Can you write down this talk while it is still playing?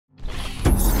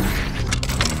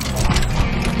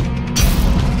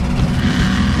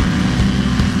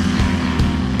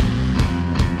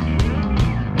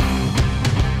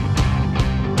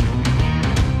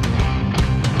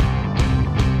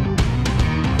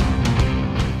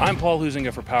I'm Paul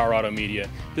Huizinga for Power Automedia.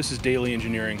 This is Dailey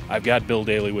Engineering. I've got Bill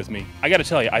Dailey with me. I got to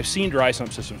tell you, I've seen dry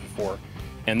sump systems before,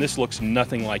 and this looks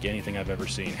nothing like anything I've ever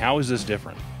seen. How is this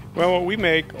different? Well, what we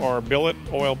make are billet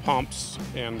oil pumps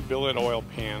and billet oil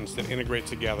pans that integrate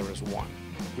together as one.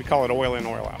 We call it oil in,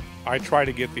 oil out. I try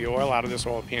to get the oil out of this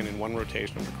oil pan in one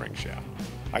rotation of the crankshaft.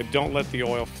 I don't let the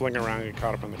oil fling around and get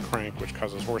caught up in the crank, which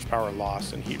causes horsepower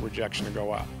loss and heat rejection to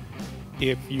go up.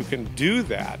 If you can do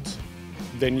that,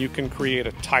 then you can create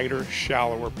a tighter,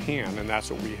 shallower pan, and that's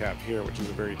what we have here, which is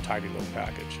a very tidy little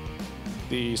package.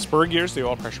 The spur gear is the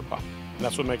oil pressure pump.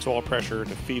 That's what makes oil pressure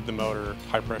to feed the motor,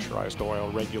 high pressurized oil,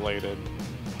 regulated.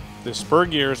 The spur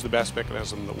gear is the best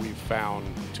mechanism that we've found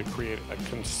to create a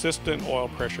consistent oil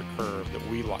pressure curve that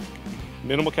we like.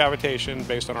 Minimal cavitation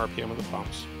based on RPM of the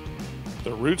pumps.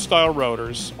 The root style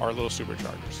rotors are little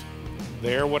superchargers.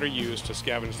 They're what are used to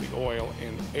scavenge the oil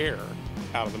and air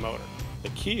out of the motor. The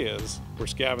key is we're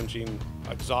scavenging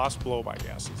exhaust blow-by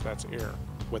gases, that's air.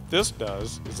 What this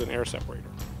does is an air separator.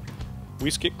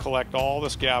 We collect all the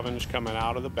scavenge coming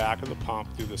out of the back of the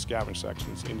pump through the scavenge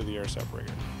sections into the air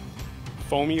separator.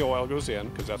 Foamy oil goes in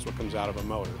because that's what comes out of a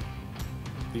motor.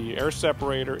 The air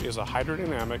separator is a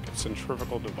hydrodynamic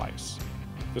centrifugal device.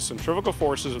 The centrifugal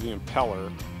forces of the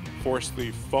impeller force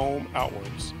the foam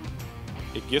outwards.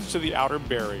 It gets to the outer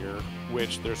barrier,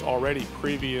 which there's already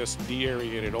previous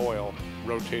de-aerated oil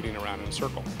rotating around in a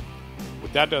circle.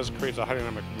 What that does creates a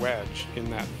hydrodynamic wedge in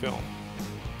that film.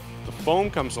 The foam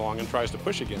comes along and tries to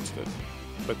push against it,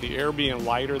 but the air being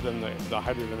lighter than the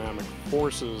hydrodynamic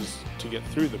forces to get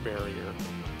through the barrier,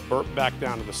 burp back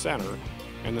down to the center,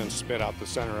 and then spit out the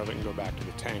center of it and go back to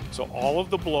the tank. So all of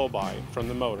the blow-by from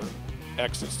the motor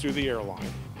exits through the air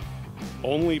line.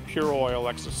 Only pure oil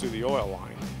exits through the oil line.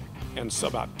 And so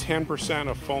about 10%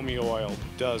 of foamy oil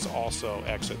does also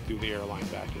exit through the air line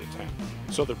back to the tank.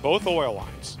 So they're both oil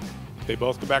lines. They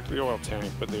both go back to the oil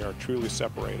tank, but they are truly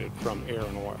separated from air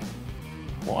and oil.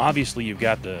 Well, obviously you've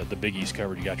got the biggies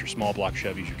covered. You got your small block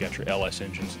Chevys, you've got your LS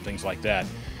engines and things like that.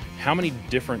 How many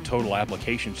different total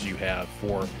applications do you have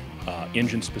for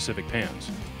engine-specific pans?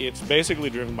 It's basically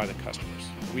driven by the customers.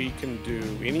 We can do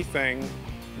anything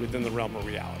within the realm of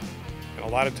reality. And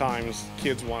a lot of times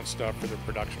kids want stuff for their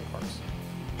production cars.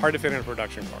 Hard to fit in a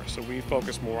production car, so we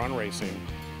focus more on racing.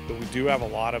 But we do have a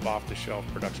lot of off-the-shelf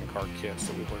production car kits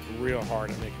that we work real hard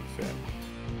at making fit.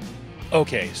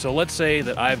 Okay, so let's say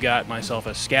that I've got myself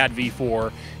a SCAD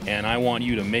V4 and I want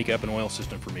you to make up an oil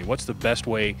system for me. What's the best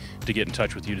way to get in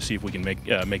touch with you to see if we can make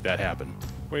that happen?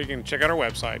 Well, you can check out our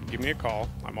website, give me a call.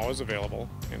 I'm always available,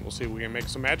 and we'll see if we can make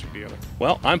some magic together.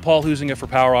 Well, I'm Paul Huizinga for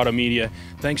Power Automedia.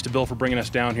 Thanks to Bill for bringing us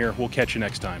down here. We'll catch you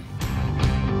next time.